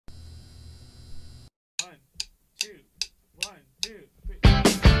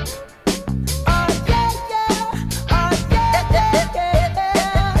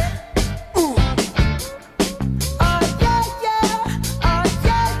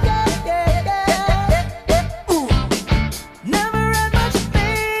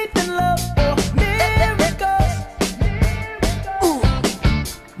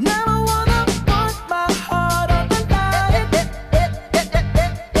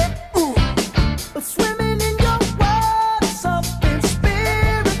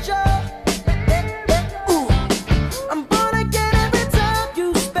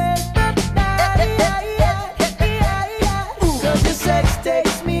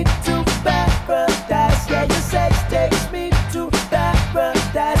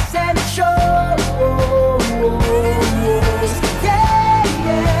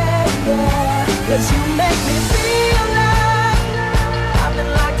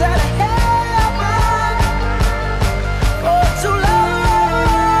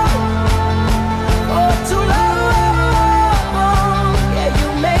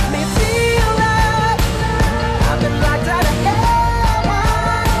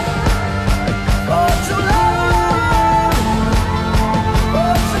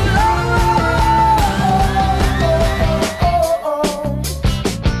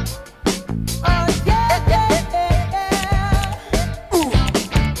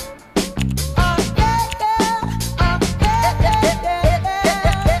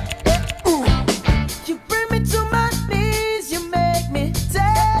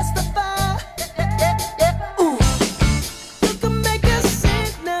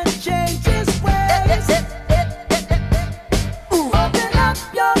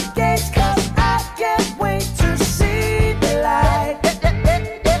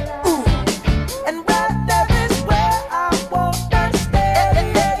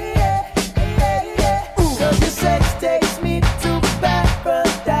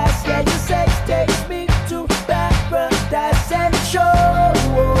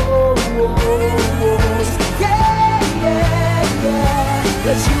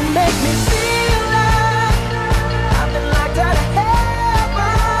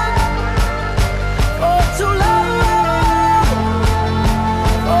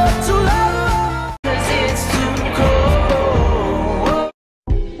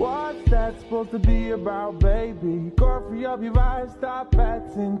To be about, baby. Girl, free up your eyes, stop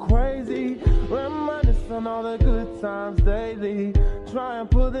acting crazy. Reminisce on all the good times daily. Try and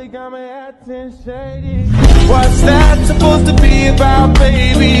pull the got me acting shady. What's that supposed to be about,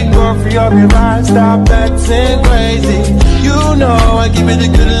 baby? Girl, free up your eyes, stop acting crazy. You know I give you the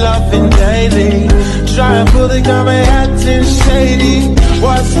good loving daily. Try and pull the got me acting shady.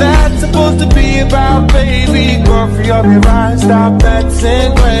 What's that supposed to be about, baby? Girl, free up your eyes, stop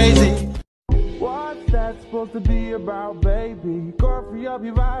acting crazy. That's supposed to be about, baby. Girl, free up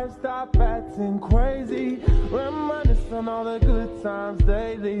your eyes, stop acting crazy. Reminisce on all the good times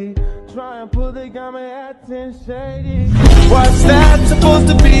daily. Try and pull the got me acting shady. What's that supposed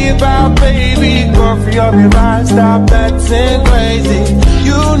to be about, baby? Girl, free up your eyes, stop acting crazy.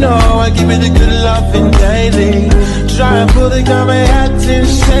 You know I give you the good loving daily. Try and pull the got me acting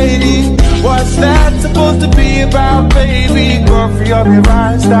shady. What's that supposed to be about, baby? Girl, free up your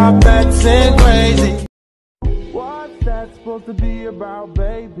eyes, stop acting crazy. That's supposed to be about,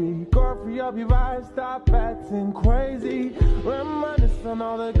 baby. Girl, free up your eyes, stop acting crazy. Reminisce on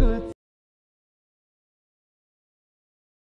all the good